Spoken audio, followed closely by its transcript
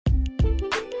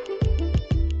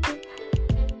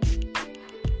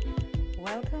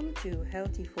to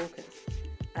Healthy Focus.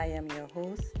 I am your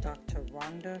host, Dr.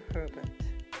 Rhonda Herbert.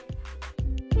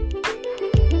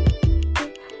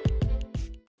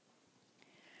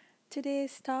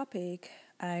 Today's topic,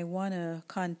 I want to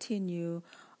continue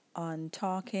on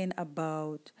talking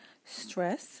about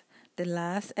stress. The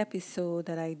last episode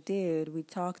that I did, we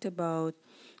talked about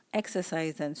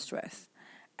exercise and stress.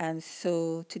 And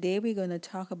so today we're going to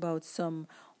talk about some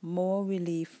more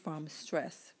relief from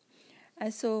stress.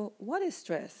 And so what is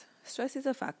stress? Stress is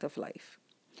a fact of life.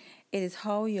 It is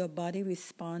how your body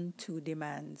responds to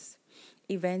demands.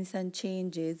 Events and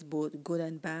changes, both good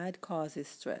and bad, causes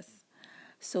stress.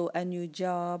 So a new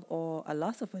job or a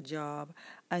loss of a job,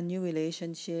 a new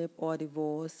relationship or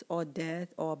divorce or death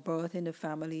or birth in the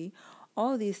family,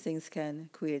 all these things can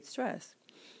create stress.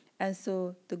 And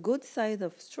so the good side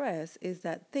of stress is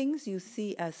that things you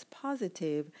see as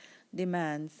positive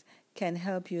demands can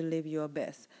help you live your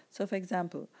best. So for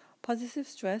example, positive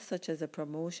stress such as a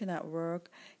promotion at work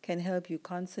can help you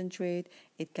concentrate,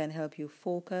 it can help you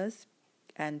focus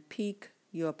and peak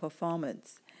your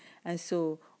performance. And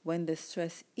so when the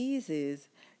stress eases,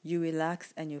 you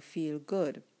relax and you feel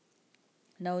good.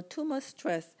 Now, too much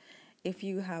stress, if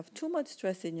you have too much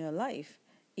stress in your life,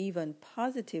 even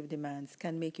positive demands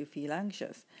can make you feel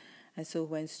anxious. And so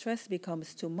when stress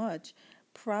becomes too much,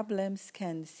 problems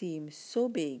can seem so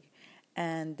big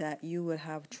and that you will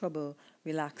have trouble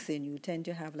relaxing. You tend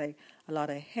to have like a lot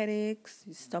of headaches,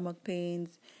 stomach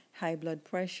pains, high blood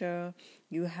pressure.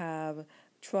 You have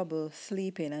trouble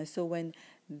sleeping. And so when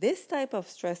this type of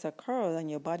stress occurs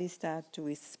and your body starts to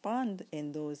respond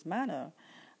in those manner,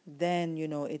 then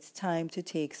it's time to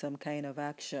take some kind of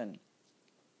action.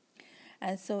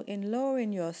 And so in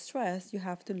lowering your stress, you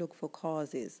have to look for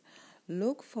causes.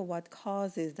 Look for what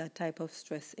causes that type of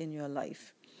stress in your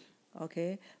life.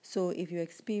 Okay? So if you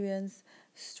experience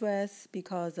stress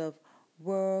because of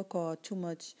work or too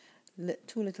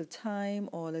little time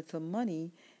or little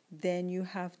money, then you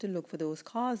have to look for those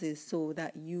causes so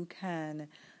that you can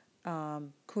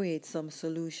create some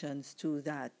solutions to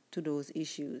those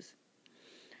issues.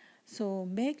 So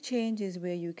make changes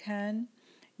where you can.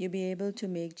 You'll be able to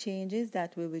make changes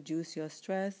that will reduce your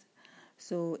stress.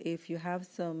 So if you have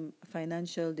some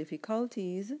financial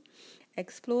difficulties,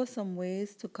 explore some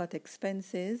ways to cut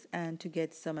expenses and to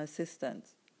get some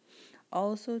assistance.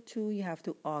 Also, too, you have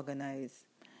to organize.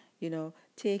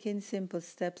 Taking simple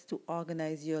steps to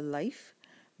organize your life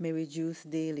may reduce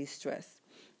daily stress.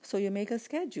 So you make a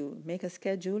schedule. Make a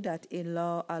schedule that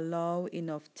allow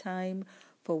enough time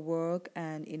for work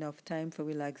and enough time for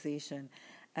relaxation.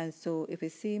 And so if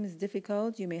it seems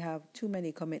difficult, you may have too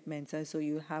many commitments. And so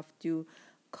you have to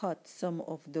cut some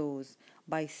of those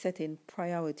by setting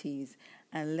priorities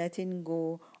and letting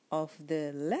go of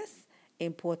the less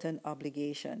important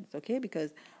obligations, okay?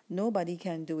 Because nobody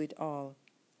can do it all.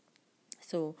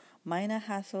 So minor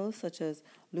hassles such as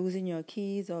losing your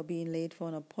keys or being late for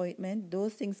an appointment,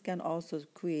 those things can also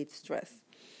create stress.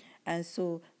 And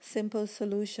so simple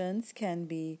solutions can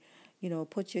be,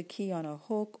 put your key on a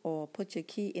hook or put your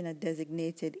key in a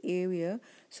designated area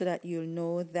so that you'll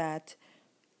know that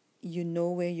you know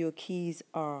where your keys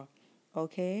are,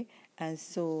 okay? And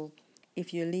so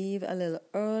if you leave a little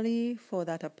early for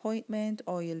that appointment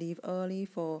or you leave early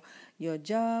for your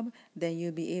job, then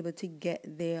you'll be able to get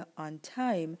there on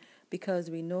time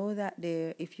because we know that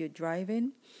if you're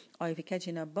driving or if you're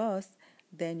catching a bus,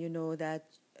 then you know that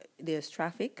there's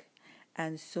traffic.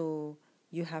 And so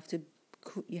you have to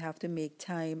make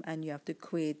time and you have to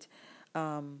create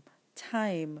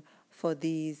time for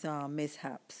these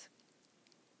mishaps.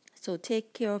 So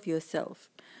take care of yourself.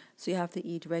 So you have to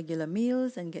eat regular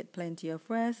meals and get plenty of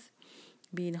rest.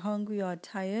 Being hungry or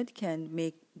tired can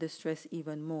make the stress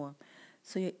even more.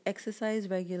 So you exercise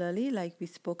regularly, like we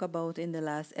spoke about in the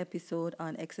last episode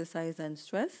on exercise and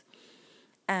stress.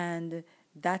 And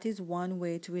that is one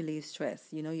way to relieve stress.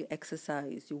 You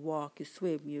exercise, you walk, you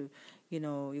swim, you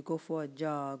go for a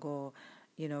jog or,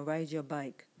 ride your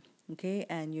bike. Okay,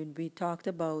 and we talked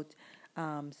about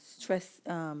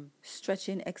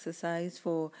stretching exercise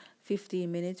for 15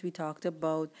 minutes. We talked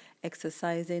about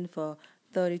exercising for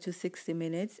 30 to 60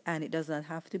 minutes, and it does not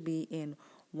have to be in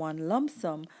one lump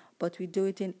sum, but we do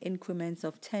it in increments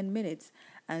of 10 minutes.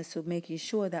 And so making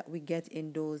sure that we get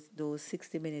in those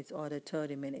 60 minutes or the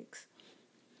 30 minutes.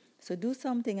 So do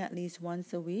something at least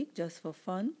once a week just for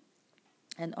fun.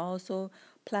 And also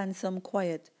plan some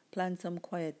quiet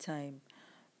time.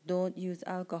 Don't use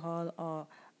alcohol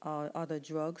or other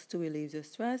drugs to relieve the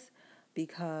stress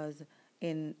because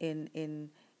in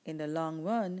the long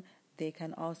run, they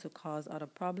can also cause other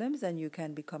problems and you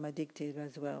can become addicted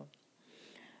as well.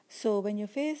 So when you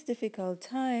face difficult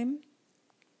time,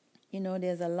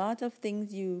 There's a lot of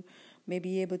things you may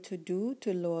be able to do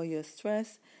to lower your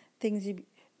stress.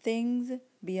 Things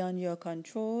beyond your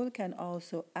control can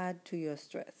also add to your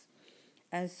stress.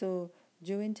 And so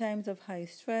during times of high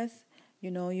stress,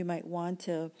 you might want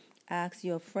to ask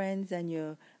your friends and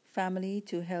your family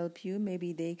to help you.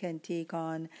 Maybe they can take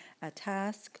on a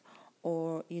task,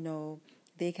 or,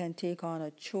 they can take on a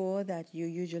chore that you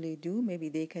usually do. Maybe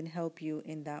they can help you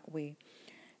in that way.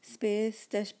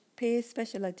 Pay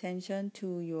special attention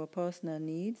to your personal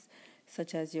needs,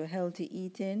 such as your healthy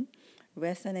eating,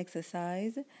 rest and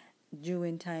exercise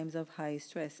during times of high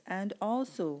stress. And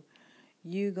also,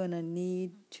 you're going to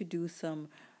need to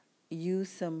use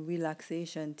some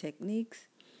relaxation techniques.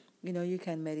 You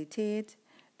can meditate,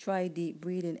 try deep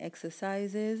breathing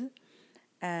exercises,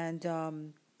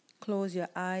 and close your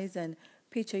eyes and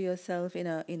picture yourself in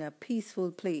a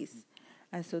peaceful place.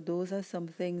 And so those are some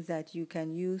things that you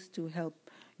can use to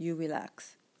help you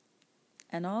relax.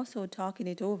 And also talking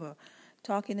it over,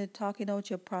 talking out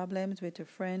your problems with a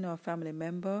friend or family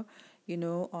member,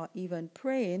 or even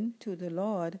praying to the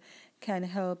Lord can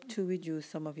help to reduce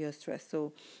some of your stress.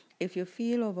 So if you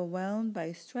feel overwhelmed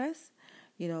by stress,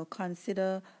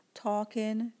 consider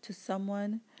talking to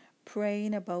someone,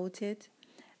 praying about it,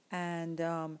 and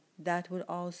that would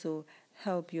also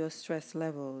help your stress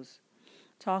levels.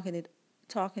 Talking it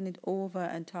over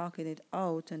and talking it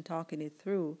out and talking it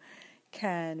through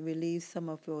can relieve some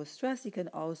of your stress. It can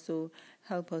also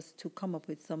help us to come up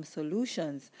with some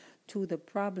solutions to the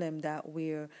problem that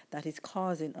is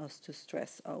causing us to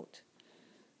stress out.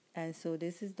 And so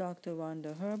this is Dr.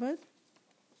 Rhonda Herbert,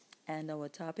 and our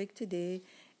topic today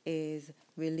is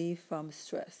relief from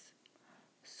stress.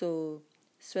 So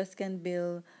stress can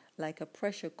build like a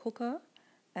pressure cooker,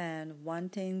 and one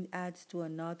thing adds to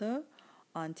another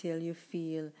until you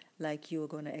feel like you're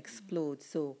going to explode.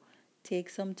 So take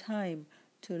some time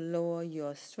to lower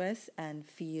your stress and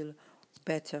feel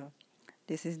better.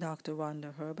 This is Dr.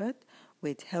 Rhonda Herbert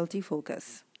with Healthy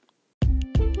Focus.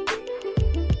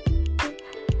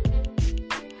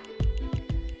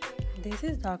 This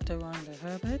is Dr. Rhonda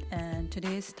Herbert, and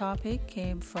today's topic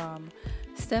came from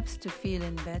Steps to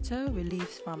Feeling Better,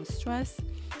 Relief from Stress,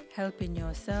 Helping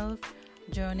Yourself,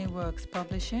 Journey Works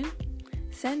Publishing.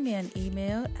 Send me an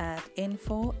email at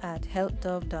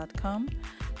info@healthdove.com.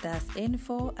 That's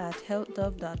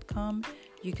info@healthdove.com.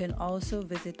 You can also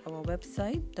visit our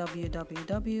website,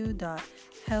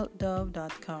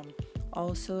 www.healthdove.com.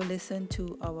 Also listen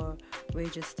to our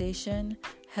radio station,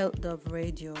 Health Dove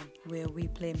Radio, where we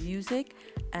play music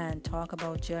and talk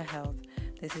about your health.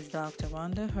 This is Dr.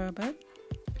 Rhonda Herbert,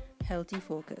 Healthy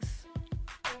Focus.